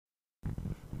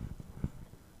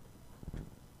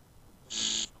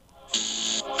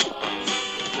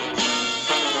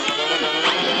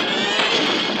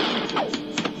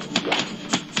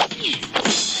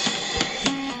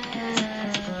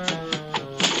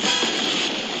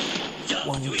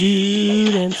One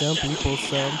dude and some people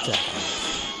sometimes.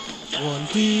 One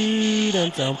dude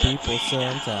and some people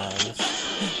sometimes.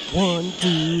 One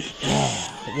dude,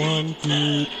 yeah. One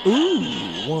dude,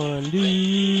 ooh. One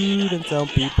dude and some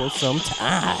people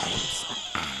sometimes.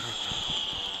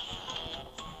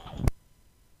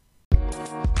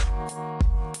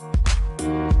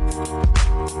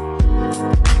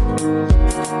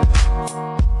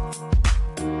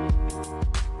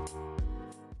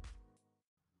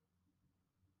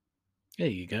 Hey,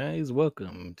 you guys,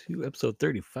 welcome to episode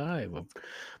 35 of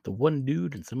the One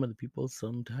Dude and Some of the People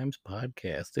Sometimes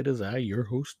podcast. It is I, your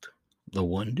host, the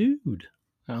One Dude.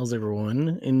 How's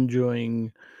everyone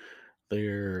enjoying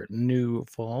their new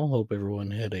fall? Hope everyone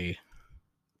had a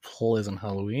pleasant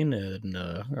Halloween, and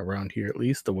around here at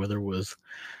least, the weather was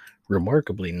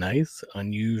remarkably nice,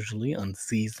 unusually,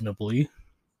 unseasonably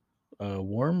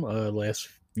warm. Last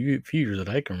few years that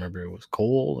I can remember, it was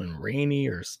cold and rainy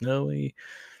or snowy.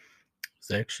 It's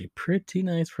actually pretty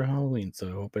nice for Halloween, so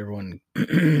I hope everyone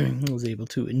was able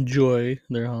to enjoy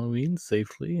their Halloween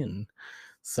safely and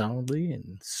soundly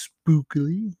and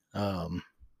spookily. Yeah,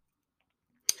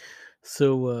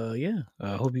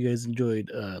 I hope you guys enjoyed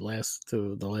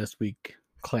the last week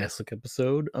classic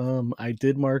episode. I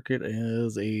did mark it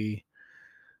as a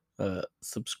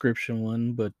subscription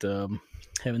one, but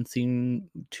haven't seen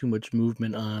too much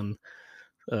movement on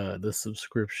the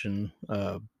subscription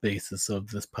basis of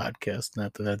this podcast.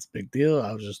 Not that that's a big deal.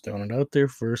 I was just throwing it out there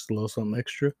first, a little something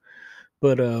extra.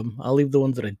 But I'll leave the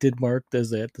ones that I did mark as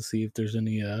that to see if there's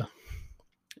any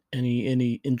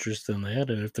interest in that,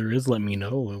 and if there is, let me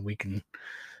know, and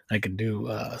I can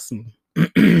do some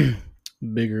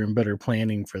bigger and better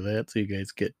planning for that, so you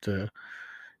guys get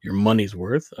your money's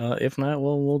worth. If not,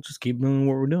 well, we'll just keep doing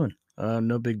what we're doing.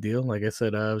 No big deal. Like I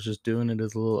said, I was just doing it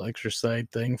as a little extra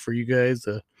side thing for you guys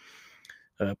to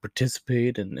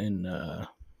participate and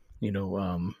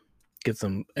get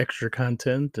some extra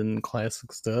content and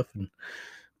classic stuff.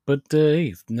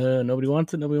 Hey, no, nobody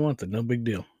wants it. Nobody wants it. No big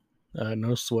deal.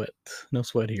 No sweat. No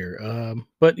sweat here.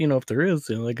 But if there is,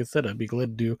 like I said, I'd be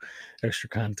glad to do extra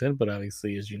content. But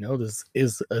obviously, as you know, this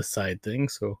is a side thing.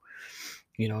 So,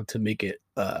 to make it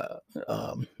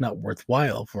not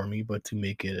worthwhile for me, but to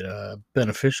make it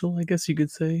beneficial, I guess you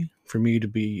could say, for me to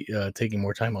be taking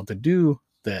more time out to do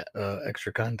that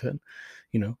extra content.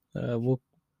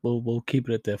 We'll keep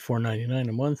it at that $4.99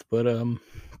 a month, but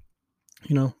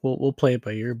we'll play it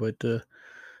by ear. But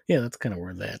yeah, that's kind of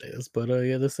where that is. But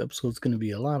yeah, this episode's going to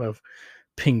be a lot of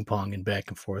ping pong and back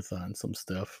and forth on some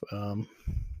stuff.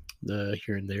 The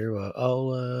here and there.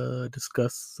 I'll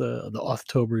discuss the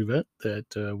October event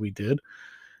that we did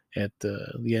at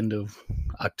the end of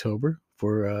October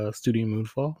for Studio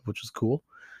Moonfall, which is cool.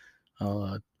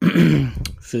 I'll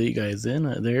fill you guys in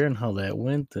there and how that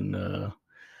went and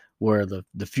where the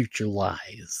future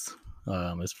lies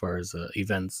as far as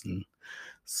events and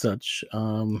such.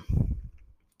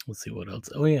 Let's see what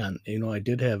else. Oh yeah, and, I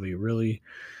did have a really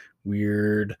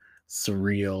weird,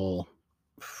 surreal,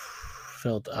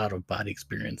 felt out of body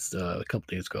experience a couple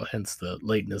days ago. Hence the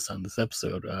lateness on this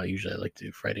episode. Usually I like to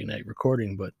do Friday night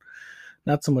recording, but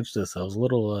not so much this. I was a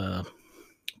little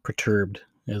perturbed,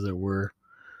 as it were,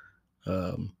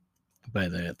 by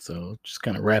that. So just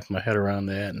kind of wrapping my head around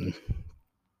that, and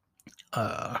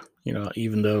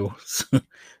even though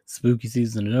spooky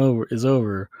season is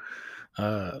over,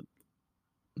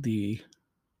 the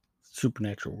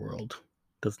supernatural world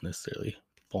doesn't necessarily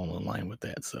fall in line with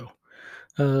that. So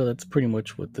that's pretty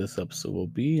much what this episode will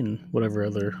be, and whatever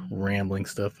other rambling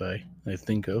stuff I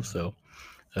think of. So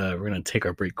we're going to take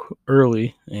our break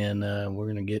early, and we're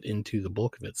going to get into the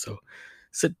bulk of it. So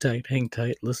sit tight, hang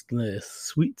tight, listen to the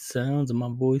sweet sounds of my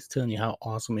voice telling you how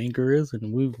awesome Anchor is,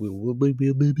 and we will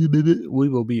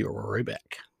be right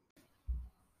back.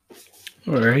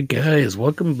 All right, guys,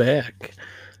 welcome back.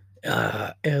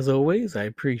 As always, I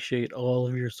appreciate all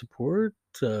of your support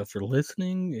for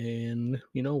listening, and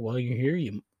while you're here,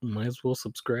 you might as well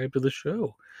subscribe to the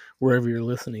show wherever you're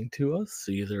listening to us,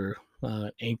 either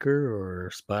Anchor or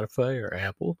Spotify or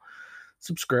Apple.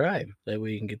 Subscribe, that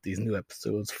way you can get these new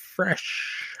episodes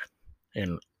fresh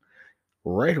and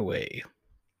right away.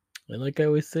 And like I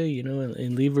always say,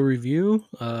 and leave a review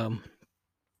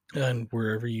and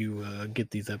wherever you get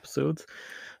these episodes.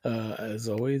 As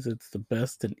always, it's the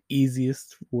best and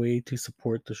easiest way to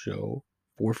support the show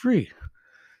for free.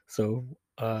 So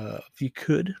if you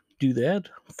could do that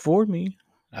for me,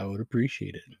 I would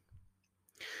appreciate it.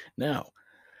 Now,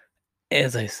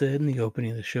 as I said in the opening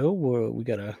of the show, we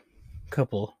got a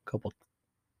couple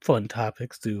fun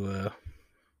topics to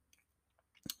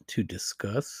to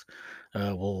discuss.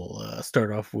 We'll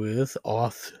start off with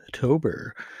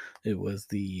Authtober. It was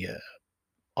the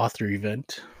author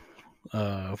event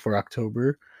for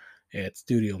October at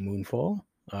Studio Moonfall.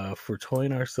 For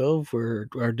toying ourselves for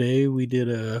our day, we did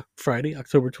a Friday,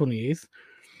 October 28th,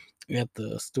 at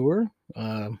the store.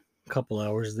 A couple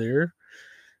hours there,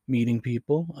 meeting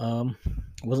people.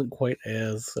 Wasn't quite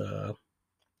as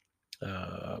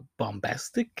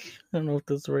bombastic. I don't know if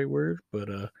that's the right word, but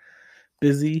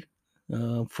busy,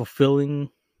 fulfilling.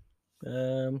 I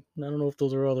don't know if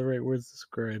those are all the right words to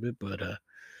describe it, but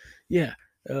yeah,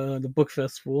 the book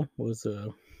festival was a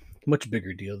much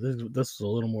bigger deal. This was a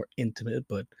little more intimate,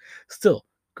 but still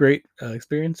great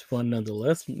experience, fun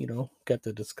nonetheless. Got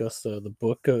to discuss the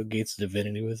book Gates of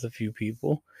Divinity with a few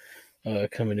people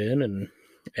coming in and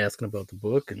asking about the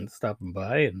book and stopping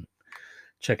by and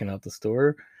checking out the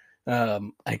store.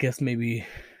 I guess maybe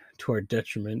to our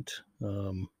detriment,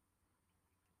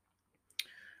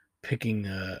 picking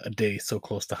a day so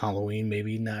close to Halloween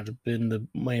might not have been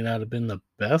the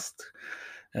best,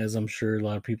 as I'm sure a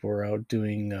lot of people are out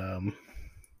doing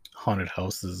haunted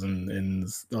houses and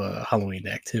Halloween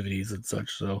activities and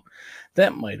such. So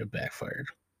that might have backfired.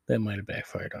 That might have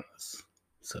backfired on us.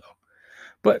 So,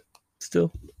 but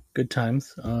still, good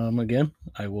times. Again,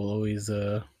 I will always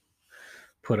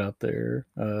put out there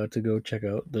to go check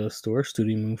out the store,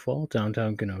 Studio Moonfall,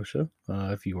 downtown Kenosha.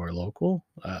 If you are local,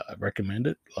 I recommend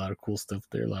it. A lot of cool stuff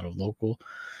there, a lot of local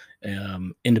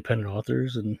independent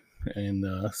authors and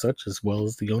such, as well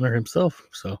as the owner himself.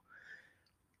 So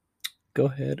go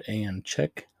ahead and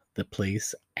check the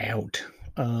place out.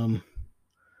 No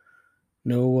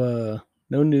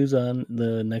news on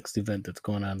the next event that's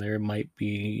going on there. It might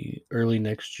be early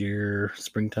next year,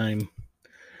 springtime,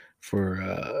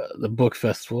 for the book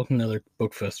festival, another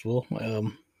book festival.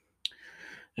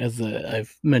 As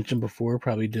I've mentioned before,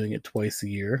 probably doing it twice a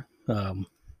year.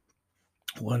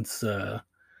 Once,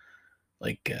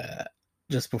 like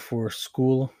just before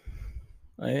school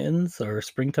ends or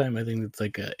springtime, I think it's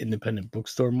like a independent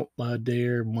bookstore day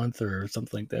or month or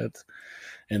something like that.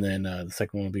 And then the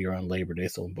second one will be around Labor Day,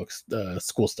 so when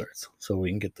school starts, so we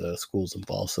can get the schools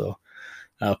involved. So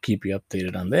I'll keep you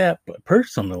updated on that. But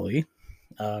personally,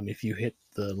 if you hit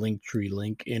the Linktree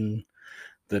link in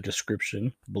the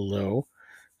description below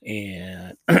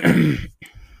and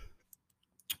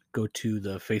go to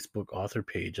the Facebook author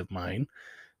page of mine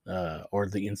or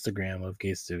the Instagram of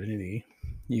Gates Divinity,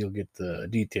 you'll get the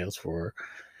details for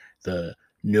the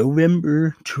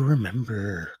November to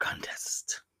Remember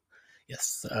contest.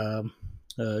 Yes,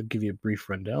 give you a brief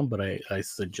rundown, but I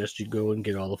suggest you go and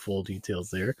get all the full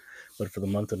details there. But for the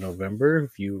month of November,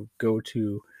 if you go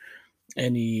to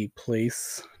any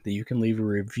place that you can leave a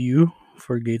review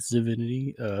for Gates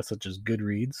Divinity, such as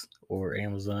Goodreads or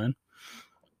Amazon,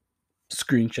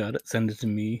 screenshot it, send it to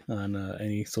me on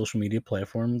any social media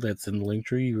platform that's in the link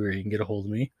tree where you can get a hold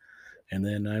of me. And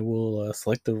then I will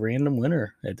select a random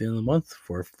winner at the end of the month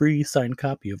for a free signed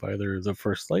copy of either The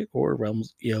First Light or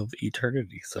Realms of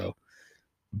Eternity. So,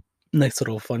 nice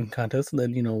little fun contest. And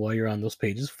then, while you're on those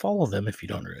pages, follow them if you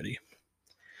don't already.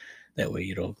 That way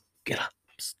you don't get a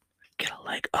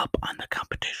leg up on the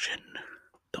competition.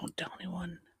 Don't tell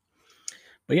anyone.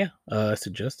 But yeah, I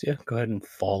suggest, go ahead and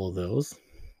follow those.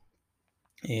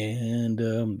 And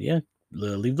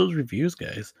leave those reviews,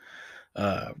 guys.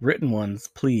 Written ones,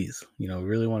 please.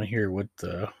 Really want to hear what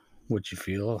you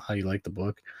feel, how you like the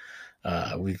book.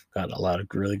 We've got a lot of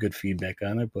really good feedback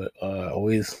on it, but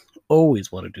always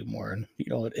want to do more. And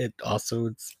it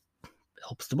also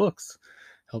helps the books,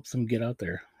 helps them get out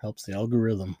there, helps the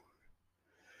algorithm.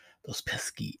 Those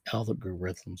pesky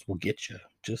algorithms will get you,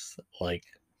 just like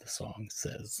the song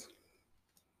says.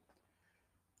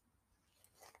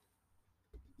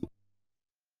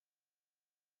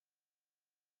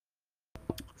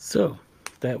 So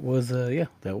that was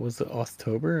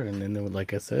October, and then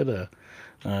like I said,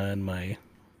 on my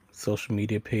social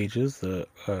media pages, the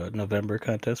November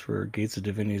contest for Gates of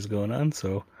Divinity is going on,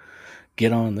 so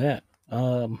get on that.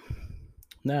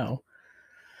 Now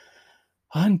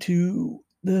on to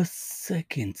the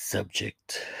second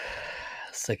subject,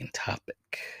 second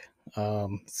topic.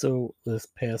 So this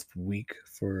past week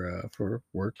for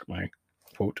work, my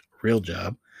quote real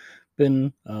job,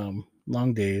 been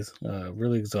long days,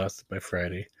 really exhausted by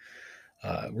Friday.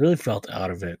 Really felt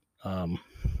out of it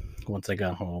once I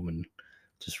got home and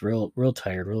just real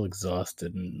tired, real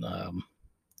exhausted. And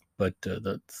but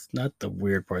that's not the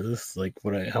weird part. This is like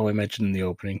how I mentioned in the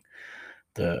opening,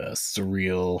 the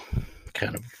surreal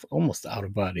kind of almost out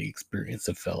of body experience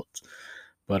it felt.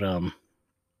 But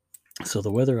so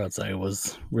the weather outside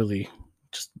was really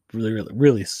just really, really,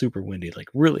 really super windy, like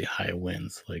really high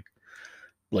winds, like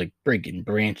breaking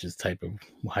branches type of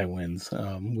high winds,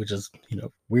 which is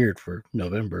weird for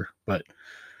November. But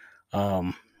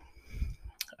um,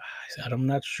 I'm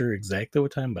not sure exactly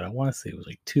what time, but I want to say it was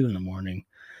like 2 in the morning.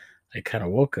 I kind of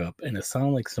woke up and it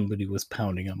sounded like somebody was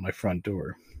pounding on my front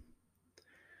door.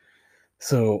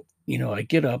 So, I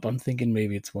get up, I'm thinking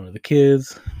maybe it's one of the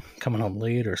kids coming home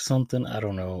late or something. I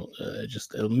don't know.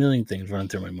 Just a million things running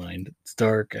through my mind. It's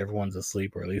dark, everyone's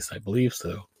asleep, or at least I believe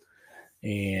so.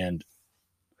 And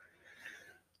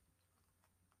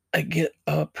I get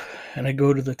up and I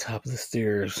go to the top of the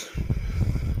stairs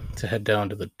to head down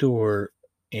to the door.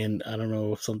 And I don't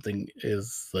know if something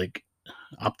is like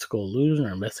optical illusion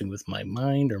or messing with my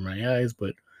mind or my eyes,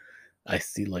 but I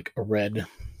see like a red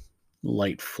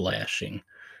light flashing,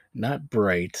 not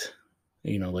bright,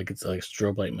 like it's like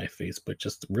strobe light in my face, but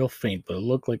just real faint. But it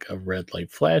looked like a red light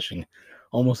flashing,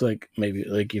 almost like maybe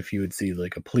like if you would see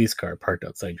like a police car parked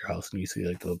outside your house and you see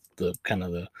like the kind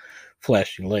of the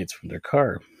flashing lights from their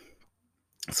car.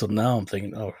 So now I'm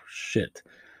thinking, oh shit.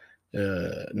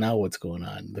 Now what's going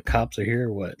on? The cops are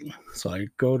here. What? So I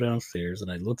go downstairs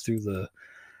and I look through the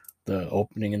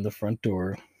opening in the front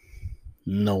door.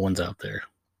 No one's out there.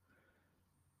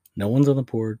 No one's on the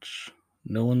porch.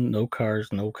 No one, no cars,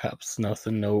 no cops,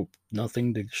 nothing,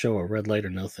 nothing to show a red light or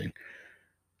nothing.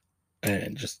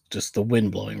 And just the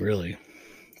wind blowing really.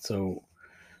 So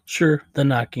sure, the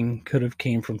knocking could have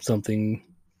came from something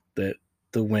that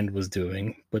the wind was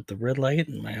doing, but the red light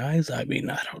in my eyes, I mean,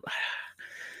 I don't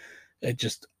it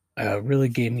just really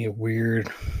gave me a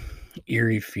weird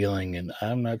eerie feeling, and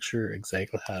I'm not sure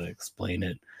exactly how to explain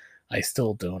it. I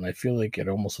still don't. I feel like it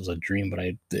almost was a dream, but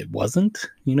it wasn't.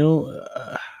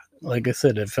 Like I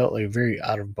said, it felt like a very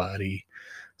out of body,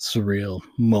 surreal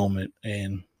moment,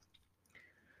 and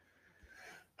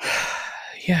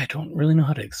yeah, I don't really know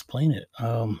how to explain it.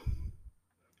 I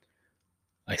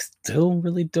still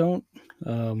really don't.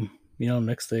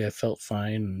 Next day I felt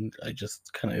fine, and I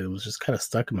just kind of it was just kind of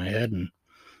stuck in my head, and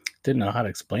didn't know how to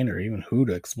explain it or even who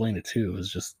to explain it to. It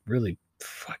was just really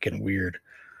fucking weird.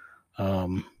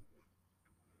 Um,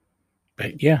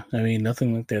 but yeah, I mean,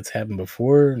 nothing like that's happened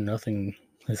before. Nothing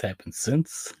has happened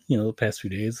since, the past few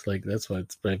days. Like, that's why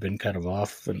I've been kind of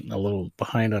off and a little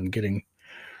behind on getting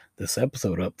this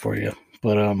episode up for you.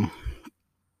 But,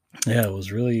 yeah, it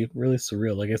was really, really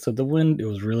surreal. Like I said, the wind, it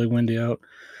was really windy out.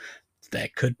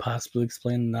 That could possibly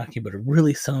explain the knocking, but it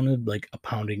really sounded like a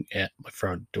pounding at my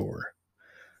front door.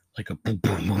 Like a boom,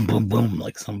 boom, boom, boom, boom,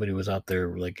 like somebody was out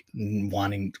there, like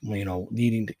wanting,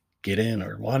 needing to get in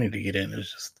or wanting to get in. It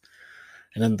was just,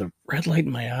 and then the red light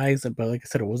in my eyes. But like I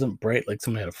said, it wasn't bright, like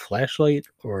someone had a flashlight,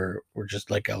 or just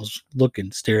like I was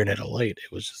looking, staring at a light.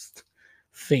 It was just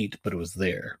faint, but it was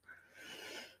there.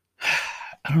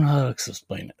 I don't know how to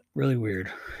explain it. Really weird.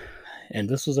 And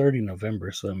this was already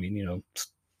November, so I mean,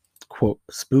 quote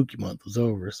spooky month was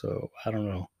over. So I don't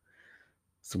know.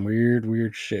 Some weird,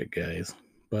 weird shit, guys.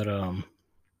 But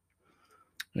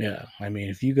yeah, I mean,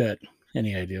 if you got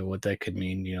any idea what that could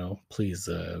mean, please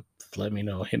let me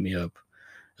know, hit me up.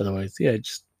 Otherwise, yeah, I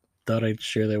just thought I'd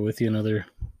share that with you. Another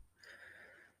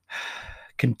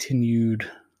continued,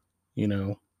 you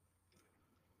know,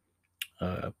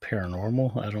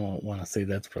 paranormal. I don't want to say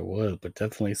that's what it was, but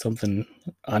definitely something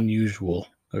unusual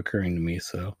occurring to me.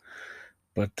 So,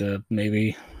 but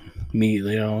maybe me,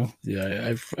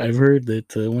 yeah, I've heard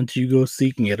that once you go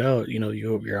seeking it out,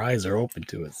 your eyes are open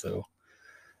to it. So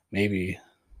maybe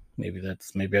maybe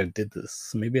I did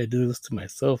this. Maybe I did this to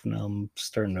myself. Now I'm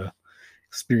starting to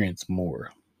experience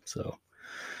more. So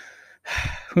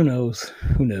who knows?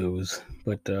 Who knows?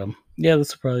 But yeah,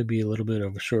 this will probably be a little bit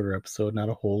of a shorter episode. Not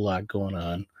a whole lot going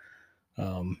on,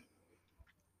 um,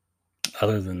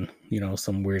 other than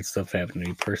some weird stuff happening to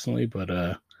me personally.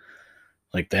 But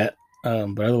like that.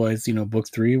 But otherwise, book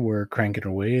three, we're cranking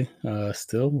away.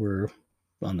 Still, we're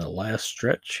on the last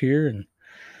stretch here, and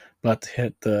about to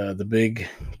hit the big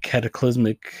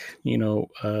cataclysmic,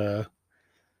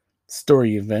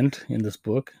 story event in this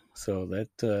book. So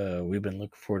that we've been looking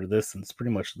forward to this since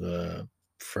pretty much the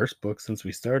first book since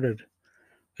we started.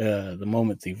 The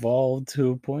moment's evolved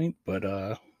to a point, but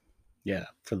yeah,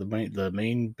 for the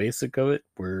main basic of it,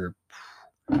 we're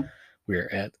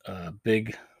at a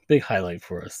big highlight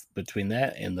for us. Between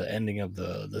that and the ending of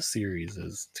the series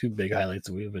is two big highlights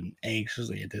that we've been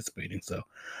anxiously anticipating. So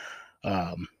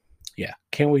yeah,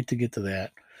 can't wait to get to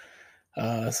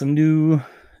that. Some new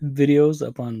videos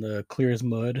up on the Clear as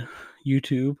Mud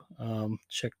YouTube.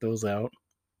 Check those out.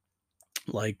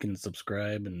 Like and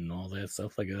subscribe and all that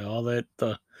stuff like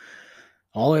that.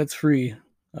 All that's free.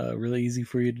 really easy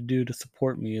for you to do to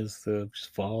support me is to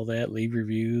just follow that, leave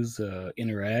reviews,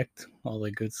 interact, all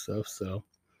that good stuff. So,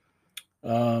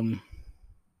 um,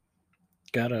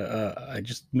 I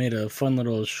just made a fun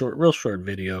little real short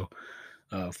video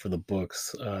for the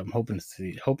books. I'm hoping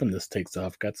this takes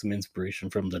off. Got some inspiration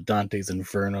from the Dante's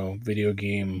Inferno video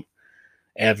game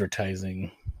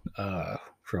advertising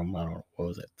from, I don't know, what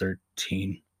was it,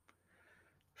 13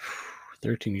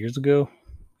 years ago.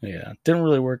 Yeah, didn't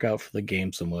really work out for the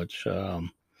game so much,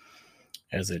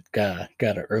 as it got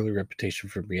an early reputation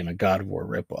for being a God of War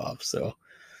ripoff. So,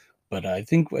 but I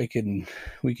think we can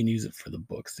use it for the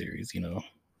book series.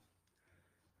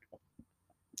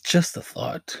 Just a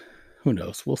thought. Who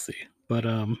knows? We'll see. But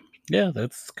yeah,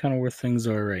 that's kind of where things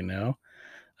are right now.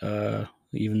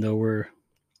 Even though we're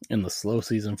in the slow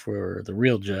season for the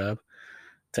real job,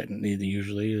 technically,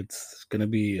 usually it's gonna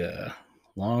be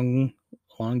long,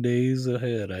 long days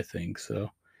ahead. I think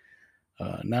so.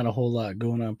 Not a whole lot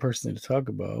going on personally to talk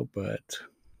about, but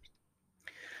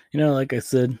like I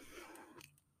said,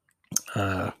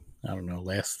 I don't know,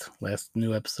 last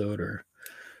new episode or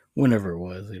whenever it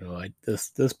was,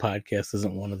 this podcast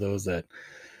isn't one of those that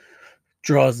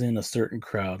draws in a certain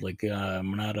crowd. Like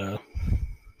I'm not a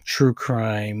true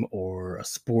crime or a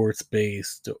sports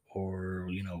based or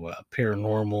a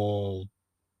paranormal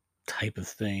type of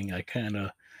thing. I kind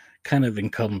of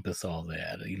encompass all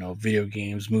that. Video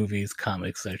games, movies,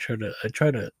 comics. I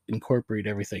try to incorporate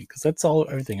everything because that's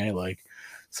everything I like.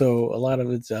 So a lot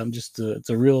of it's I'm just it's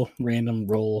a real random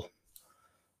roll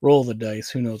the dice.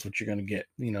 Who knows what you're gonna get?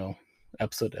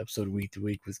 Episode to episode, week to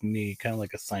week with me, kind of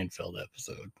like a Seinfeld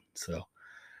episode. So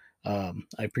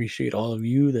I appreciate all of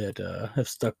you that have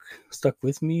stuck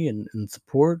with me and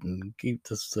support and keep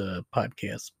this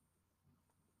podcast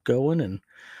going, and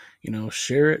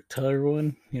share it, tell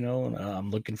everyone. And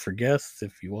I'm looking for guests.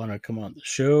 If you want to come on the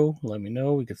show, let me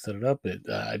know. We can set it up.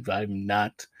 I'm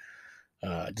not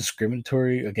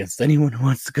discriminatory against anyone who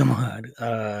wants to come on.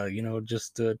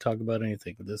 Just to talk about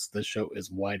anything. This show is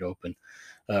wide open.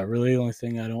 Really, the only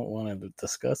thing I don't want to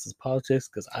discuss is politics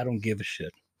because I don't give a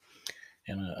shit.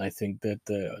 And I think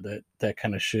that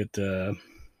kind of shit.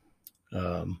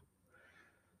 Um,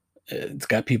 it's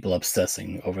got people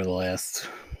obsessing over the last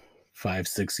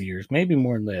 5-6 years, maybe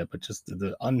more than that, but just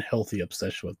the unhealthy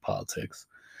obsession with politics.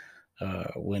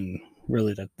 When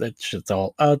really that shit's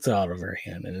it's out of our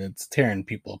hand and it's tearing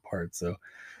people apart. So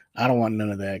I don't want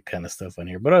none of that kind of stuff on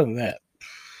here. But other than that,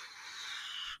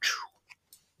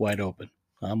 wide open.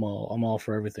 I'm all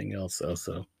for everything else.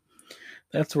 So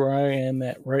that's where I am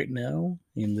at right now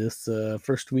in this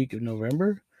first week of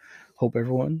November. Hope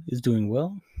everyone is doing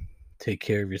well. Take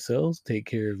care of yourselves. Take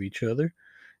care of each other.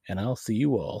 And I'll see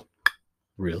you all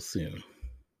real soon.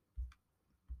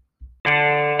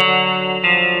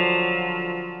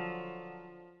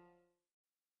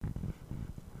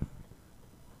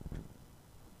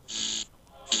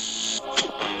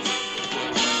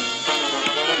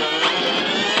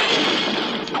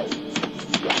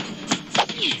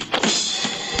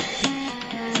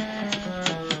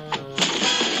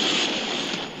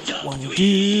 One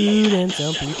dude and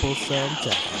some people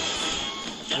sometimes.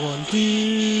 One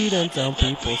dude and some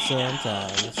people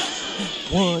sometimes.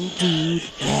 One dude,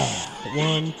 yeah.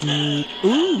 One dude,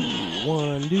 ooh.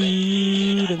 One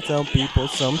dude and some people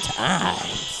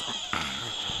sometimes.